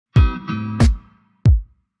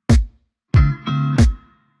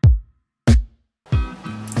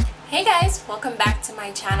Hey guys, welcome back to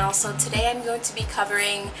my channel. So today I'm going to be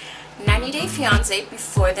covering 90 Day Fiance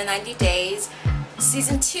Before the 90 Days,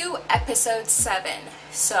 Season 2, Episode 7.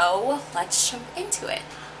 So let's jump into it.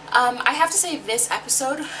 I have to say this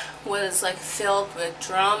episode was like filled with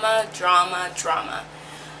drama.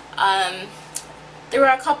 There were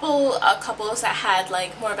a couples that had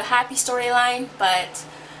like more of a happy storyline, but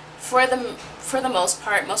for the most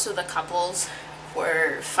part, most of the couples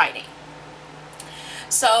were fighting.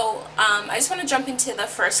 So I just want to jump into the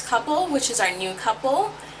first couple, which is our new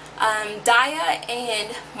couple, Daya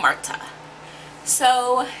and Marta.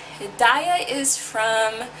 So Daya is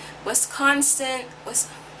from Wisconsin,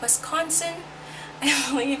 I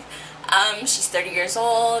believe. She's 30 years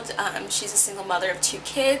old. She's a single mother of 2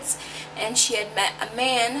 kids, and she had met a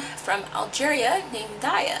man from Algeria named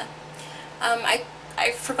Daya.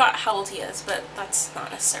 I forgot how old he is, but that's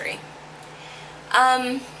not necessary.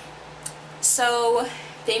 So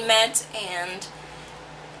they met, and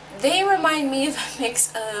they remind me of a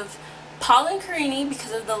mix of Paul and Karini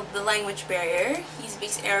because of the language barrier. He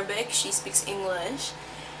speaks Arabic, she speaks English.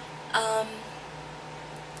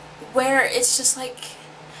 Where it's just like,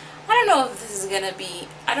 I don't know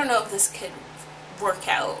if this could work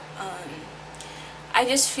out. I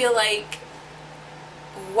just feel like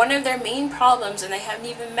one of their main problems, and they haven't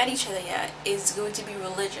even met each other yet, is going to be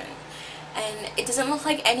religion. And it doesn't look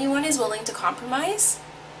like anyone is willing to compromise.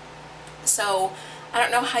 So I don't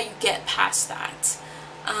know how you get past that.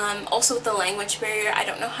 Also with the language barrier, I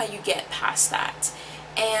don't know how you get past that.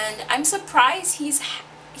 And I'm surprised he's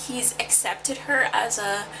accepted her as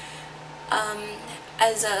a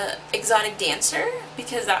exotic dancer,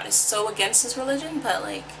 because that is so against his religion. But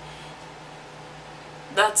like,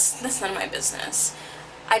 that's none of my business.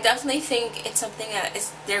 I definitely think it's something that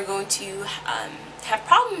they're going to have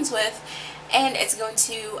problems with, and it's going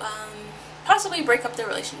to possibly break up their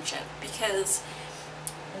relationship, because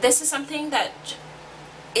this is something that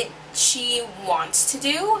she wants to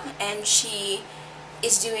do, and she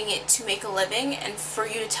is doing it to make a living, and for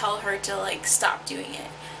you to tell her to like stop doing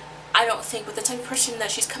it, I don't think, with the type of person that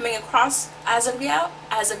she's coming across as of now,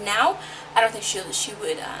 I don't think she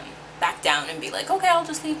would back down and be like, okay, I'll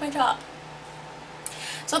just leave my job.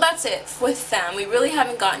 So that's it with them. We really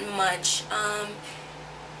haven't gotten much.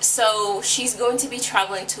 So she's going to be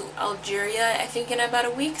traveling to Algeria, I think, in about a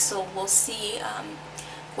week, so we'll see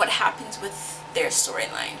what happens with their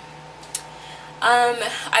storyline.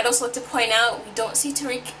 I'd also like to point out, we don't see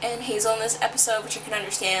Tariq and Hazel in this episode, which you can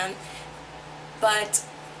understand, but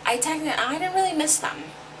I didn't really miss them.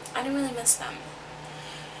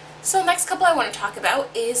 So the next couple I want to talk about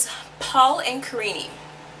is Paul and Karini.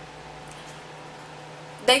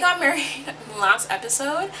 They got married in the last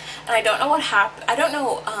episode, and I don't know what happened. I don't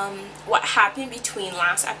know what happened between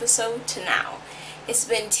last episode to now. It's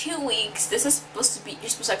been 2 weeks. This is supposed to be,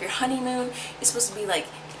 you're supposed to have your honeymoon. You're supposed to be like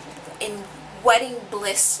in wedding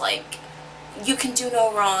bliss, like you can do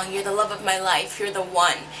no wrong. You're the love of my life. You're the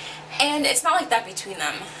one. And it's not like that between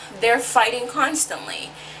them. They're fighting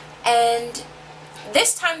constantly, and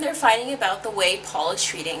this time they're fighting about the way Paul is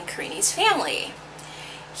treating Karini's family.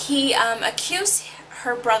 He accused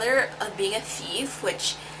her brother of being a thief,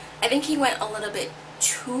 which I think he went a little bit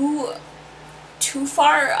too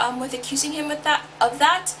far with accusing him of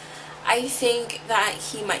that. I think that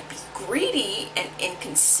he might be greedy and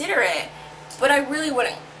inconsiderate, but I really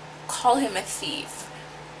wouldn't call him a thief.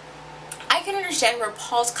 I can understand where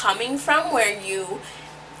Paul's coming from, where you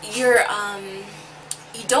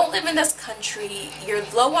don't live in this country, you're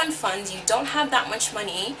low on funds, you don't have that much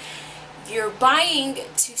money, you're buying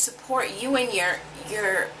to support you and your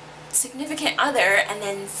significant other, and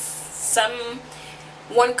then someone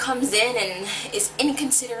comes in and is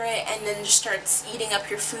inconsiderate and then just starts eating up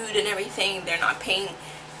your food and everything. They're not paying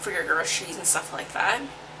for your groceries and stuff like that.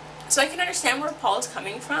 So I can understand where Paul is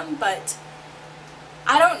coming from, but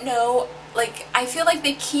I don't know, like, I feel like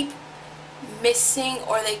they keep missing,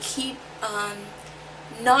 or they keep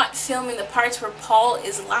not filming the parts where Paul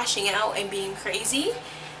is lashing out and being crazy.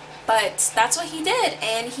 But that's what he did,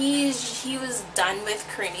 and he was done with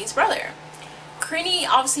Karini's brother. Karini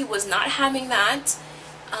obviously was not having that,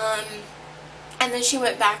 and then she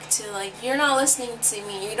went back to like, you're not listening to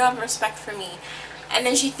me, you don't have respect for me, and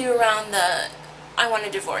then she threw around the, I want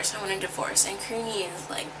a divorce, and Karini is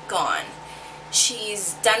like gone.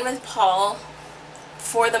 She's done with Paul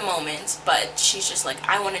for the moment, but she's just like,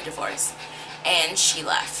 I want a divorce, and she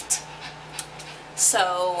left.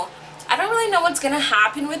 So I don't really know what's gonna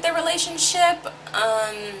happen with their relationship.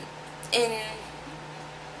 I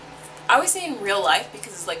always say in real life,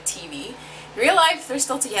 because it's like TV. In real life, they're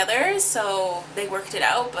still together, so they worked it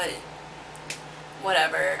out, but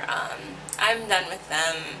whatever. I'm done with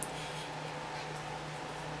them.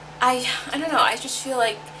 I don't know, I just feel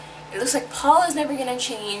like it looks like Paul is never gonna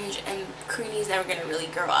change and Karini's never gonna really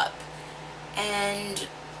grow up. And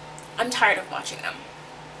I'm tired of watching them.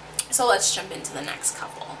 So let's jump into the next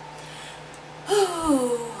couple.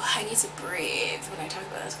 Ooh, I need to breathe when I talk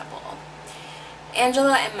about this couple.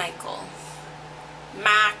 Angela and Michael.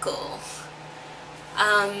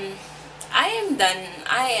 I am done.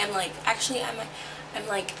 I am like, actually I'm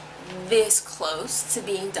like this close to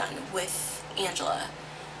being done with Angela.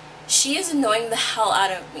 She is annoying the hell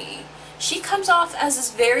out of me. She comes off as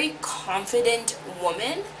this very confident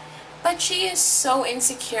woman, but she is so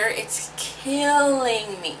insecure, it's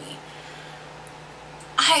killing me.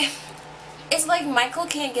 It's like Michael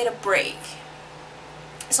can't get a break.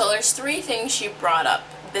 So there's 3 things she brought up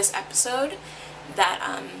this episode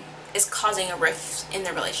that is causing a rift in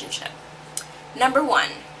the relationship. Number 1,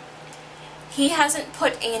 he hasn't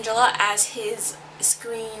put Angela as his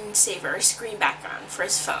screensaver, screen background for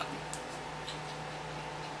his phone.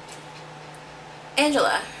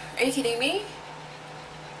 Angela, are you kidding me?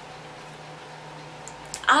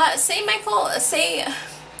 Say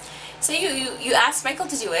you asked Michael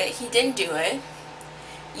to do it, he didn't do it.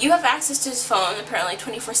 You have access to his phone apparently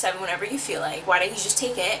 24/7 whenever you feel like. Why don't you just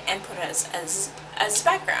take it and put it as his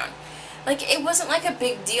background? Like, it wasn't like a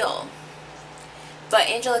big deal. But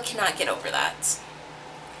Angela cannot get over that.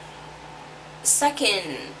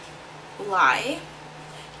 Second lie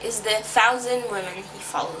is the 1,000 women he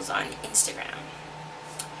follows on Instagram.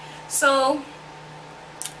 So,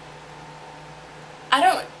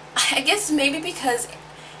 I guess maybe because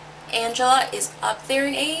Angela is up there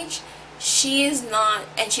in age, she is not,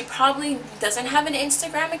 and she probably doesn't have an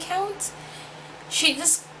Instagram account. She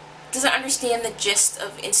just doesn't understand the gist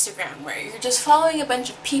of Instagram, where you're just following a bunch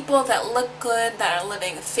of people that look good, that are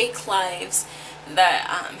living fake lives, that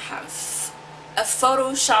have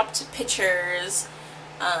photoshopped pictures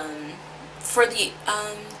for the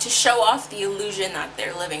to show off the illusion that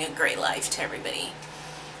they're living a great life to everybody.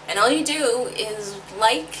 And all you do is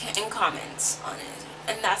like and comment on it,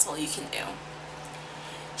 and that's all you can do.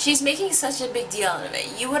 She's making such a big deal out of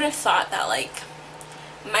it. You would have thought that, like,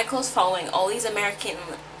 Michael's following all these American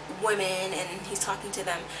women and he's talking to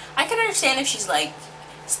them. I can understand if she's like,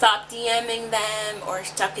 stop DMing them or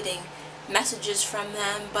stop getting messages from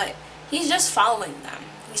them, but he's just following them.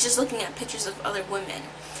 He's just looking at pictures of other women.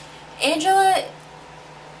 Angela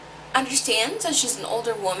understands that she's an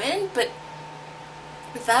older woman, but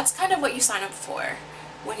that's kind of what you sign up for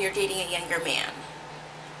when you're dating a younger man.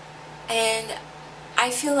 And I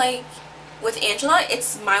feel like with Angela,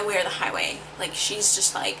 it's my way or the highway. Like, she's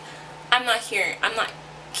just like, I'm not here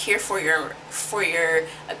for your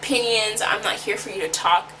opinions. I'm not here for you to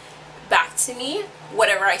talk back to me.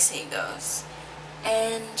 Whatever I say goes.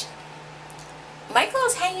 And Michael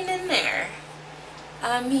is hanging in there.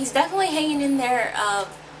 He's definitely hanging in there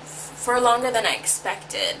for longer than I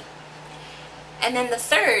expected. And then the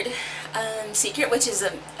third secret, which is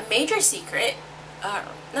a major secret,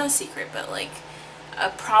 not a secret, but like a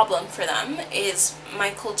problem for them, is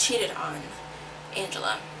Michael cheated on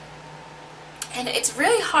Angela. And it's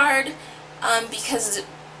really hard because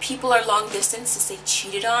people are long distance to say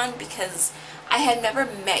cheated on, because I had never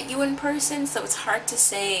met you in person, so it's hard to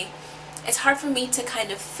say. It's hard for me to kind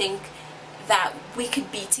of think that we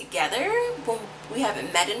could be together when we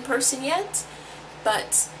haven't met in person yet.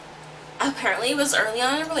 But apparently it was early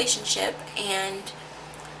on in a relationship, and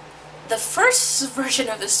the first version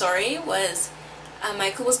of the story was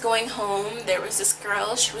Michael was going home. There was this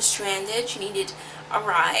girl, she was stranded, she needed a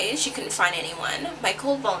ride, she couldn't find anyone.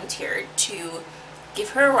 Michael volunteered to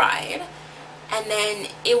give her a ride, and then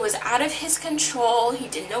it was out of his control. He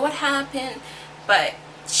didn't know what happened, but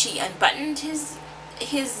she unbuttoned his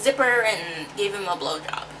zipper and gave him a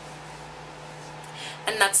blowjob.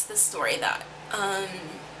 And that's the story that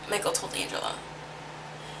Michael told Angela.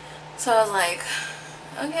 So I was like,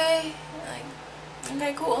 okay,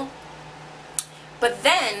 okay, cool. But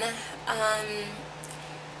then,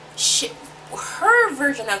 her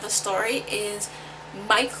version of the story is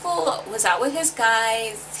Michael was out with his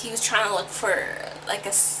guys. He was trying to look for like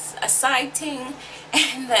a side ting,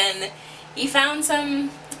 and then he found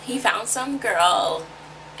some girl,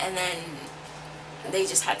 and then they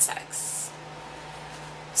just had sex.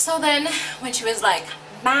 So then when she was like,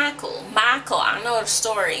 Michael, I don't know the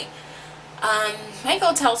story,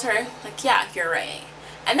 Michael tells her, like, yeah, you're right.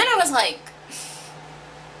 And then I was like,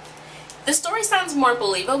 the story sounds more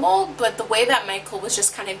believable, but the way that Michael was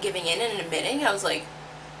just kind of giving in and admitting, I'm like,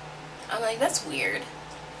 that's weird.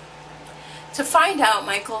 To find out,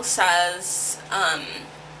 Michael says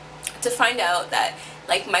to find out that,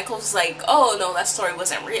 like, Michael's like, oh no, that story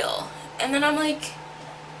wasn't real. And then I'm like,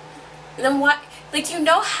 then what? Like, you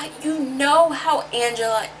know how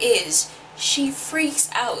Angela is. She freaks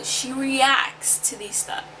out. She reacts to this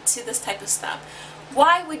type of stuff.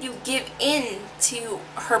 Why would you give in to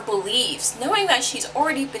her beliefs, knowing that she's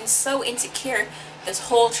already been so insecure this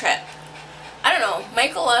whole trip? I don't know.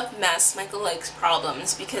 Michael loved mess. Michael likes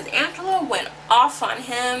problems, because Angela went off on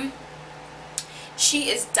him. She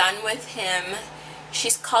is done with him.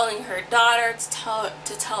 She's calling her daughter to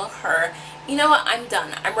tell her, you know what, I'm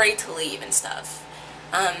done. I'm ready to leave and stuff.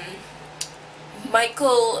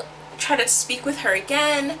 Michael tried to speak with her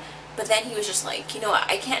again, but then he was just like, you know what,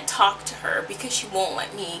 I can't talk to her because she won't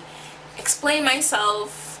let me explain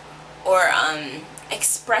myself or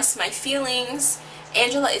express my feelings.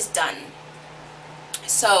 Angela is done.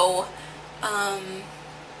 So,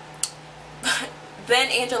 then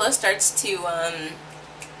Angela starts to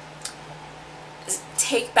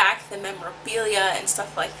take back the memorabilia and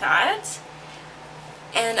stuff like that.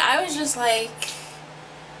 And I was just like,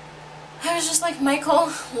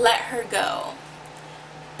 Michael, let her go.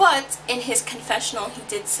 But in his confessional, he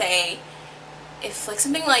did say, if, like,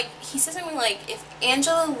 he said something like, if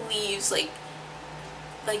Angela leaves, like,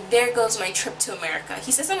 there goes my trip to America.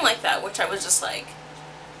 He said something like that, which I was just like,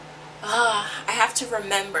 I have to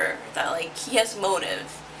remember that, like, he has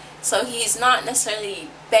motive. So he's not necessarily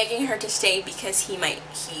begging her to stay because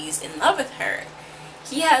he's in love with her.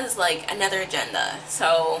 He has, like, another agenda.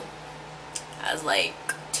 So I was like,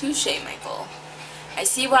 touche, Michael. I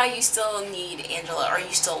see why you still need Angela, or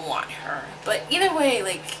you still want her. But either way,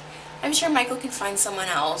 like, I'm sure Michael can find someone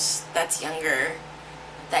else that's younger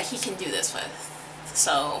that he can do this with.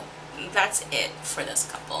 So that's it for this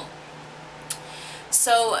couple.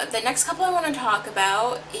 So the next couple I want to talk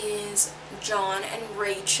about is John and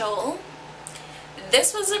Rachel.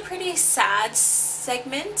 This was a pretty sad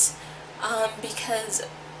segment because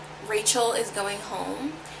Rachel is going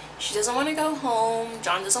home. She doesn't want to go home.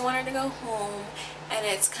 John doesn't want her to go home. And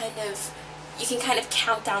it's kind of, you can kind of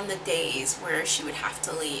count down the days where she would have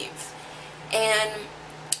to leave. And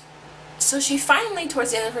so she finally,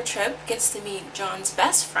 towards the end of her trip, gets to meet John's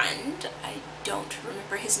best friend. I don't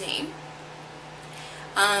remember his name.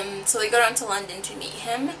 So they go down to London to meet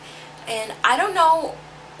him. And I don't know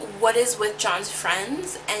what is with John's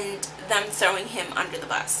friends and them throwing him under the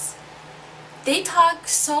bus. They talk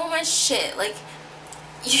so much shit. Like,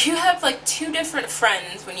 you have, like, two different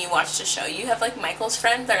friends when you watch the show. You have, like, Michael's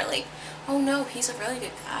friends that are like, oh no, he's a really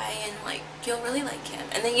good guy and, like, you'll really like him.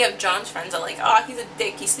 And then you have John's friends that are like, oh, he's a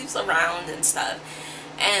dick, he sleeps around and stuff.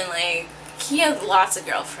 And, like, he has lots of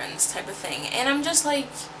girlfriends type of thing. And I'm just like,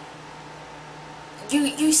 you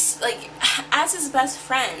like, as his best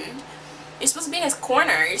friend, you're supposed to be in his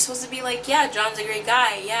corner. You're supposed to be like, yeah, John's a great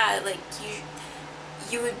guy. Yeah, like,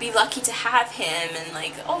 you would be lucky to have him and,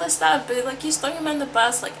 like, all this stuff. But, like, you throw him on the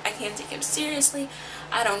bus. Like, I can't take him seriously.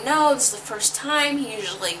 I don't know. This is the first time. He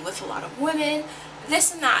usually with a lot of women.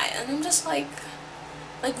 This and that. And I'm just like,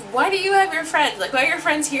 why do you have your friends? Like, what are your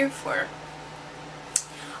friends here for?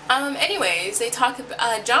 Anyways, they talk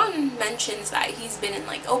about, John mentions that he's been in,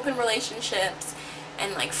 like, open relationships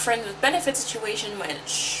and, like, friends with benefit situation,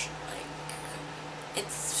 which, like,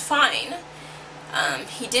 it's fine.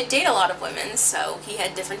 He did date a lot of women, so he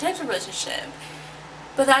had different types of relationship.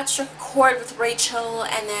 But that struck a chord with Rachel,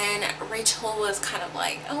 and then Rachel was kind of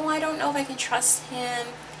like, oh, I don't know if I can trust him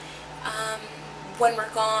when we're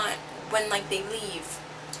gone, when, like, they leave.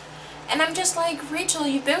 And I'm just like, Rachel,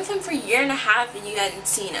 you've been with him for a year and a half and you hadn't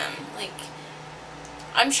seen him. Like,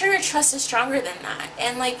 I'm sure your trust is stronger than that.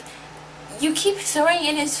 And, like, you keep throwing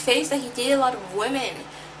in his face that he dated a lot of women.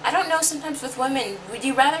 I don't know, sometimes with women, would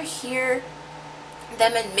you rather hear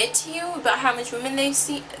them admit to you about how much women they've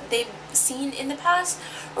seen in the past,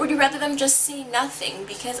 or would you rather them just see nothing?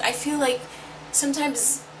 Because I feel like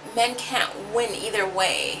sometimes men can't win either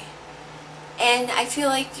way. And I feel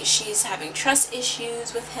like she's having trust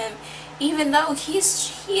issues with him, even though he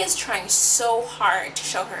is trying so hard to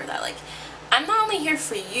show her that, like, I'm not only here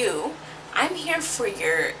for you, I'm here for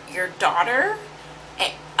your daughter,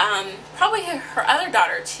 and probably her other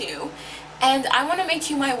daughter too, and I want to make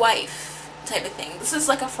you my wife, type of thing. This is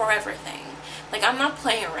like a forever thing. Like, I'm not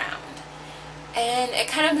playing around. And it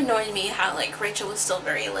kind of annoyed me how, like, Rachel was still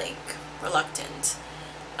very, like, reluctant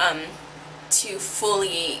to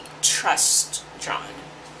fully trust John.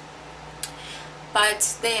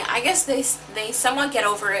 But I guess they somewhat get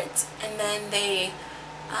over it, and then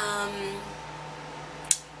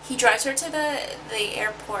he drives her to the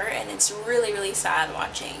airport, and it's really, really sad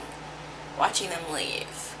watching them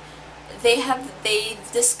leave. they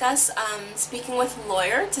discuss speaking with a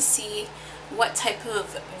lawyer to see what type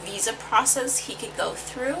of visa process he could go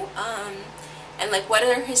through, and like what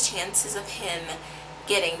are his chances of him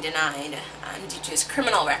getting denied due to his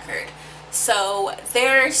criminal record. So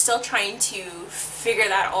they're still trying to figure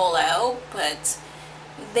that all out, but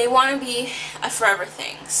they want to be a forever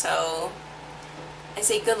thing. So I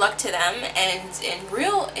say good luck to them, and in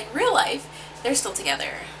real life they're still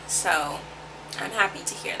together. So I'm happy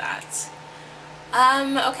to hear that.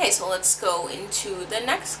 Okay, so let's go into the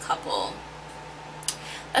next couple.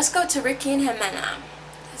 Let's go to Ricky and Jimena.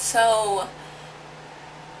 So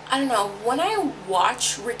I don't know, when I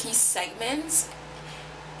watch Ricky's segments,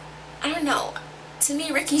 I don't know, to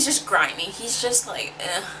me Ricky's just grimy. He's just like,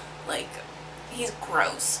 like, he's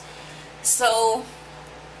gross. So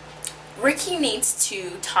Ricky needs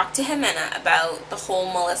to talk to Jimena about the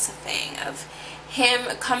whole Melissa thing of him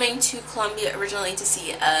coming to Colombia originally to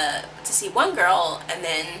see one girl, and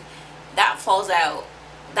then that falls out.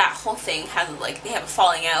 That whole thing has, like, they have a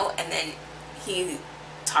falling out, and then he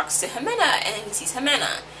talks to Jimena and he sees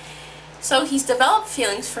Jimena. So he's developed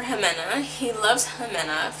feelings for Jimena. He loves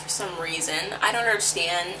Jimena for some reason. I don't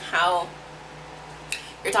understand how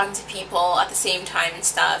you're talking to people at the same time and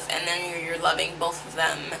stuff, and then you're loving both of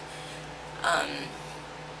them.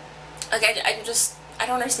 Like, I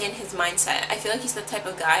don't understand his mindset. I feel like he's the type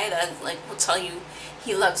of guy that, like, will tell you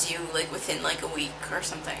he loves you, like, within, like, a week or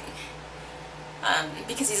something.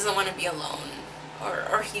 Because he doesn't want to be alone.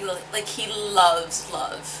 Or he loves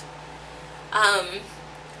love.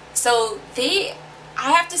 So I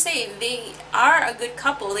have to say, they are a good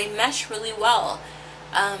couple. They mesh really well.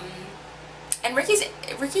 And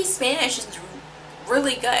Ricky's Spanish is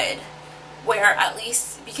really good, where at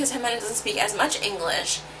least, because Jimena doesn't speak as much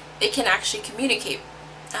English, they can actually communicate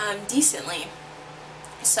decently.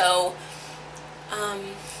 So I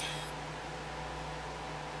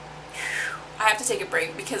have to take a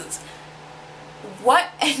break, because what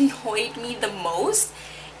annoyed me the most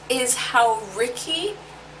is how Ricky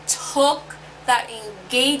took that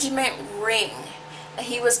engagement ring that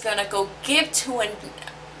he was gonna go give to a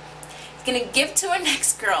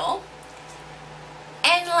next girl,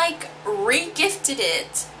 and like re-gifted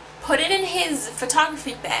it, put it in his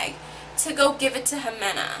photography bag to go give it to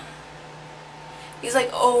Jimena. He's like,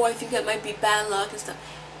 oh, I think that might be bad luck and stuff.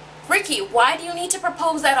 Ricky, why do you need to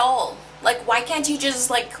propose at all? Like, why can't you just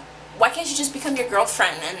become your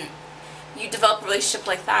girlfriend and you develop a relationship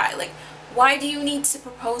like that? Like, why do you need to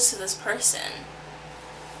propose to this person?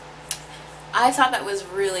 I thought that was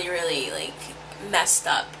really, really, like, messed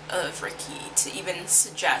up of Ricky to even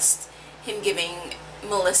suggest him giving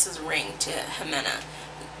Melissa's ring to Jimena.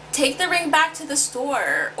 Take the ring back to the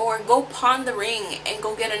store, or go pawn the ring and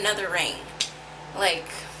go get another ring. Like,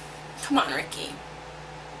 come on, Ricky.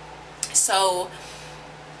 So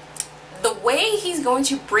the way he's going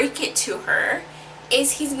to break it to her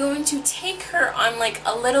is he's going to take her on like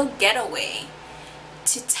a little getaway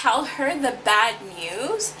to tell her the bad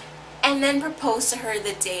news and then propose to her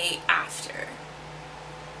the day after.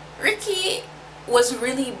 Ricky was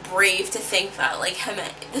really brave to think that, like,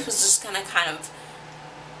 this was just gonna kind of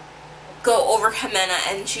go over Jimena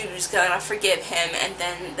and she was gonna forgive him, and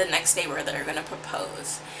then the next day they're gonna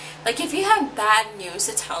propose. Like, if you have bad news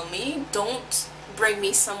to tell me, don't bring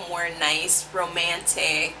me somewhere nice,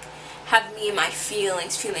 romantic, have me in my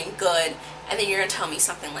feelings, feeling good, and then you're gonna tell me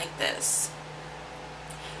something like this.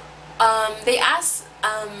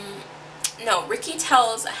 Ricky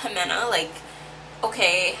tells Jimena, like,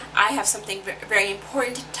 okay, I have something very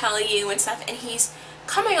important to tell you and stuff, and he's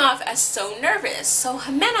coming off as so nervous. So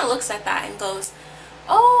Jimena looks at that and goes,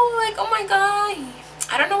 oh, like, oh my god,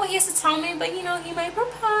 I don't know what he has to tell me, but, you know, he might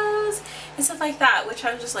propose and stuff like that, which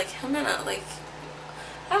I was just like, Jimena, like,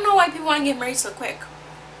 I don't know why people want to get married so quick.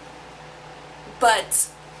 But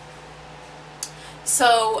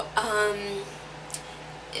so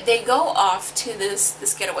they go off to this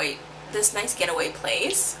nice getaway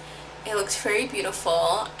place. It looks very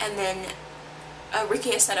beautiful, and then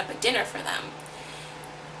Ricky has set up a dinner for them.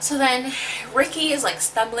 So then Ricky is like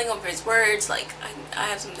stumbling over his words, like, I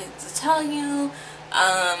have something to tell you,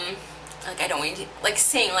 like, I don't want you to, like,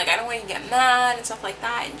 saying, like, I don't want you to get mad and stuff like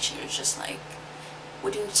that. And she was just like,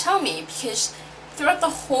 what do you tell me? Because throughout the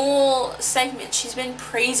whole segment she's been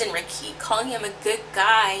praising Ricky, calling him a good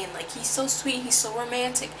guy, and like, he's so sweet, he's so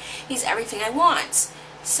romantic, he's everything I want.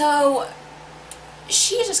 So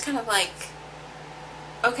she's just kind of like,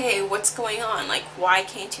 okay, what's going on? Like, why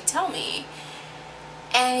can't you tell me?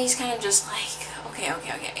 And he's kind of just like,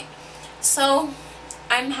 okay. So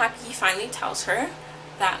I'm happy he finally tells her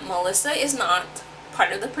that Melissa is not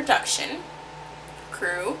part of the production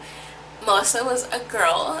crew. Melissa was a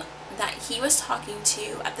girl that he was talking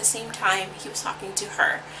to at the same time he was talking to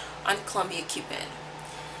her on Columbia Cupid.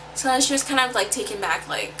 So she was kind of like taken back,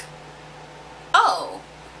 like, oh,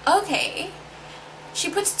 okay. She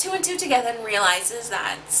puts two and two together and realizes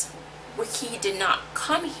that Ricky did not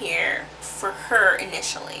come here for her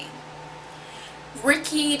initially.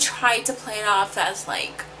 Ricky tried to play it off as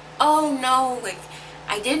like, oh no, like,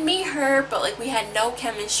 I did meet her, but like we had no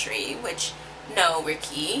chemistry, which, no,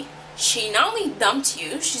 Ricky. She not only dumped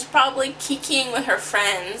you, she's probably kikiing with her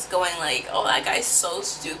friends, going like, oh, that guy's so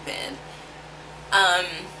stupid.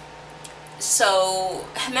 So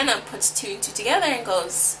Jimena puts two and two together and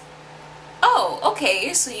goes, oh,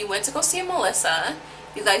 okay, so you went to go see Melissa,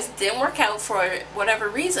 you guys didn't work out for whatever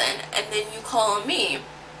reason, and then you call on me,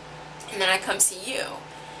 and then I come see you.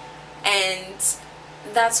 And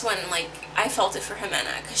that's when, like, I felt it for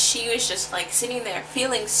Jimena, because she was just, like, sitting there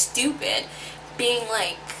feeling stupid, being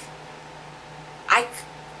like,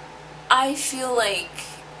 I feel like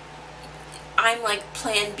I'm, like,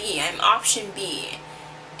 plan B, I'm option B,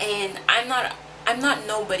 and I'm not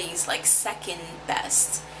nobody's, like, second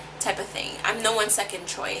best type of thing. I'm no one's second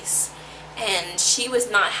choice. And she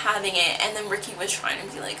was not having it, and then Ricky was trying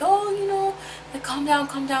to be like, oh, you know, like, calm down,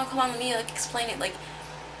 come on, let me, like, explain it. Like,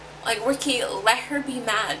 Ricky, let her be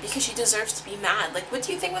mad, because she deserves to be mad. Like, what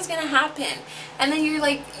do you think was gonna happen? And then you're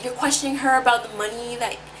like, you're questioning her about the money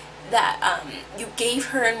that you gave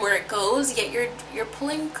her and where it goes, yet you're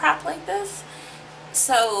pulling crap like this.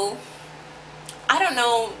 So I don't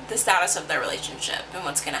know the status of their relationship and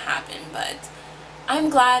what's gonna happen, but I'm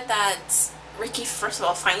glad that Ricky, first of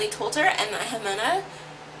all, finally told her, and that Jimena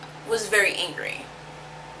was very angry.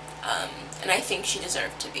 And I think she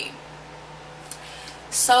deserved to be.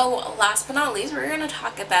 So, last but not least, we're going to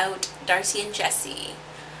talk about Darcy and Jesse.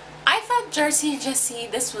 I thought Darcy and Jesse,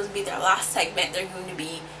 this would be their last segment. They're going to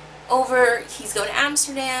be over. He's going to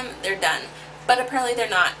Amsterdam. They're done. But apparently they're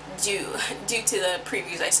not, due to the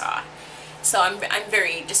previews I saw. So I'm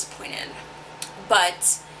very disappointed.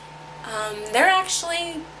 But they're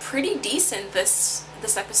actually pretty decent this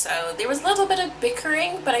episode. There was a little bit of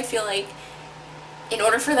bickering, but I feel like in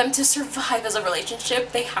order for them to survive as a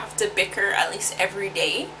relationship, they have to bicker at least every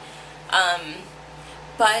day.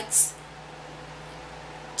 But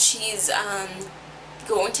she's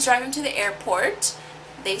going to drive him to the airport.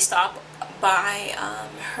 They stop by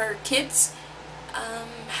her kids'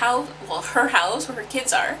 house, well, her house where her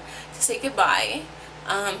kids are, to say goodbye.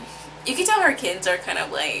 You can tell her kids are kind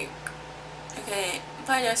of like, okay,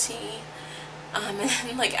 bye, Jesse.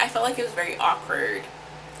 And like, I felt like it was a very awkward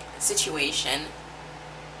situation.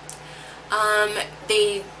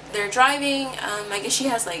 They're driving, I guess she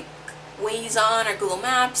has like Waze on or Google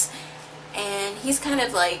Maps, and he's kind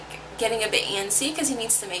of like getting a bit antsy because he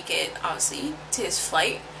needs to make it, obviously, to his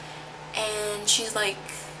flight. And she's like,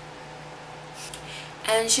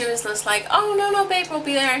 and she was just like, oh, no, babe, we'll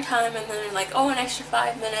be there in time. And then they're like, oh, an extra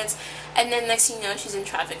 5 minutes. And then next thing you know, she's in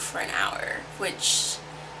traffic for an hour, which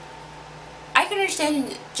I can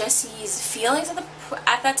understand Jesse's feelings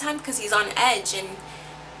at that time, because he's on edge, and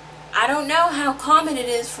I don't know how common it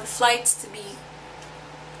is for flights to be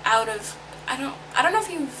out of, I don't know if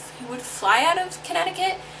he would fly out of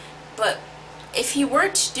Connecticut, but if he were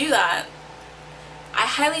to do that, I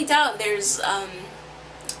highly doubt there's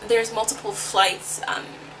multiple flights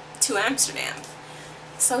to Amsterdam.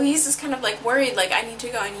 So he's just kind of like worried, like, I need to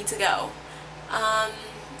go.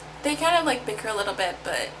 They kind of like bicker a little bit,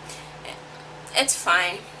 but it's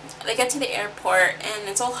fine. They get to the airport and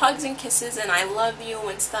it's all hugs and kisses and I love you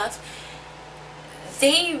and stuff.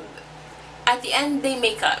 At the end, they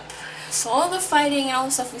make up. So all the fighting and all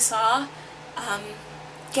the stuff we saw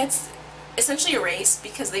gets essentially erased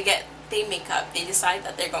because they make up. They decide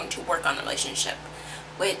that they're going to work on the relationship,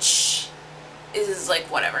 which is like,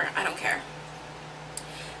 whatever, I don't care.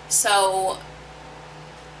 So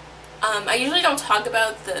I usually don't talk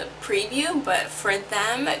about the preview, but for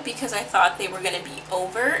them, because I thought they were going to be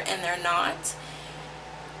over and they're not,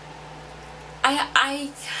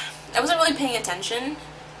 I wasn't really paying attention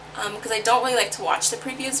because I don't really like to watch the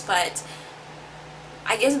previews, but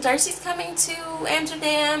I guess Darcy's coming to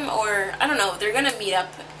Amsterdam, or I don't know, they're going to meet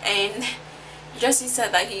up, and Jesse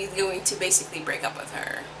said that he's going to basically break up with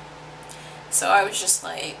her. So I was just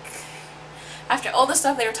like, after all the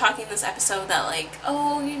stuff they were talking in this episode, that like,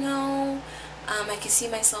 oh, you know, I can see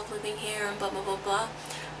myself living here and blah blah blah blah,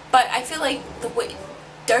 but I feel like the way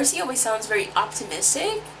Darcy always sounds very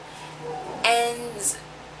optimistic, and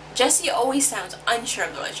Jesse always sounds unsure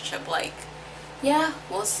of the relationship, like, yeah,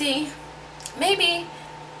 we'll see, maybe,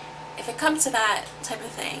 if it comes to that type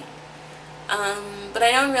of thing. But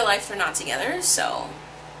I know in real life they're not together, so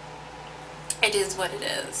it is what it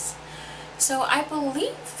is. So I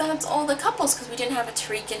believe that's all the couples, because we didn't have a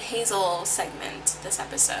Tariq and Hazel segment this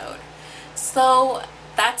episode. So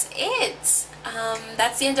that's it.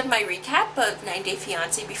 That's the end of my recap of 90 Day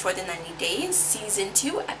Fiance Before the 90 Days, Season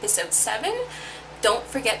 2, Episode 7. Don't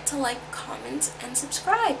forget to like, comment, and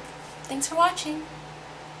subscribe. Thanks for watching.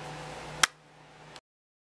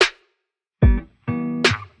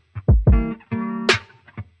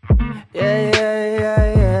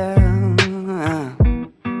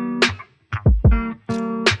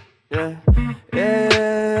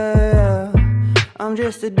 I'm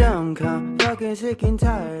just a dumb cunt, fucking sick and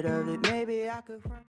tired of it. Maybe I could